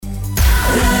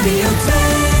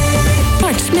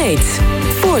weet.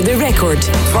 For the record.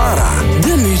 VARA.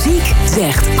 De muziek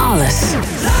zegt alles.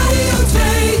 Radio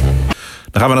 2.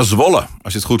 Dan gaan we naar Zwolle,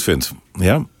 als je het goed vindt.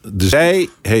 Ja? Zij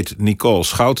heet Nicole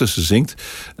Schouten, ze zingt.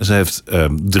 En ze heeft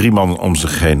 3 mannen om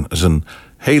zich heen. Dat is een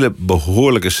hele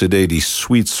behoorlijke cd die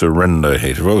Sweet Surrender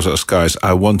heet. Rosa Sky's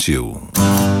I Want You.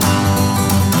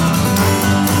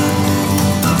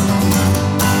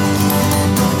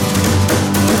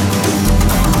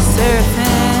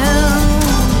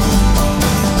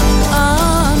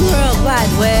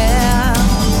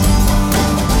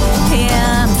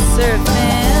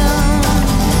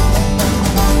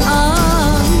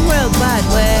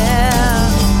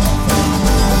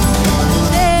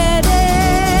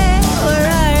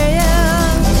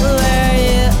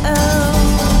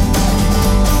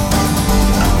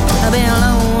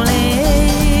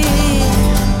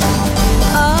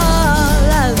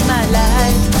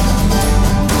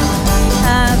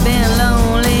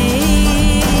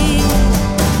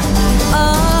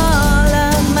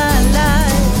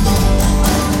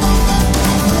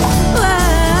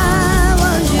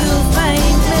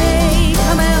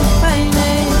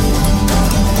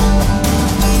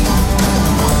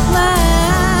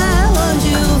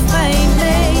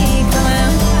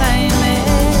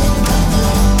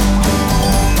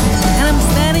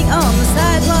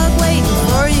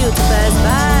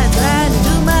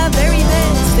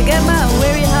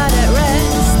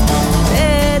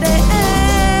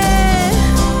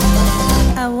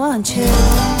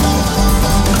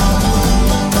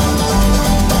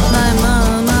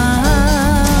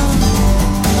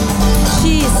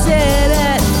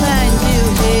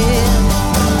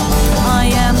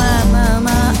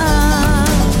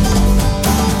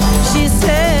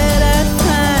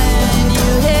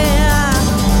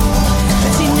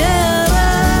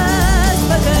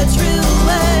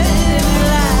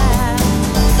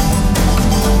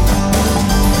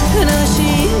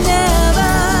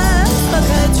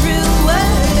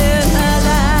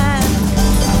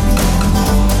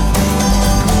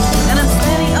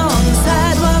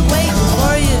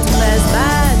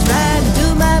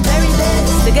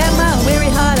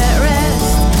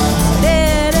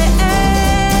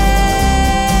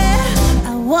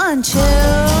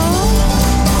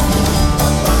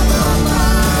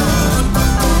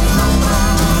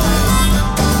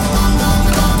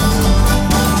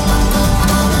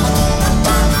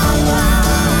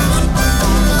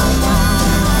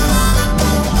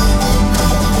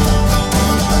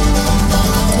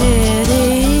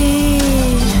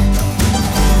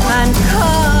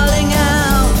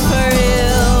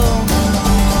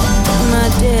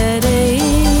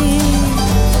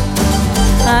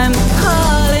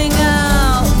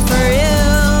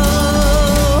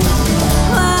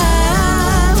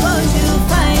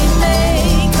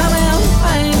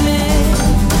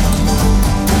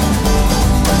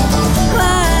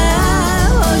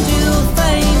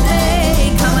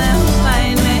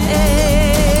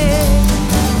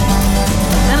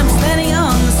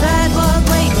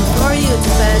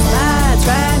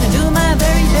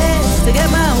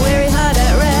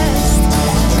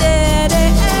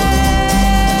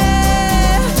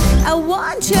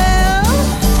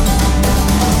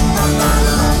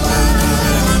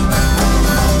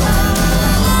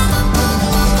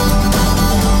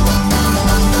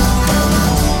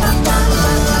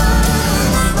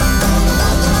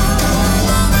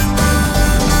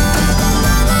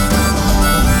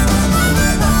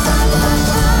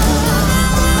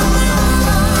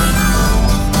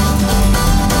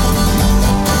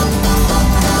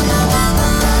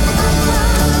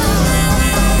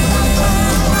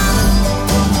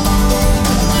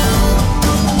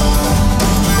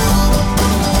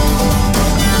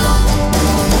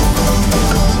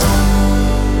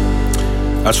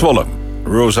 Uit Zwolle.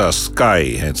 Rosa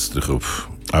Sky heet de groep.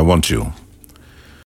 I Want You.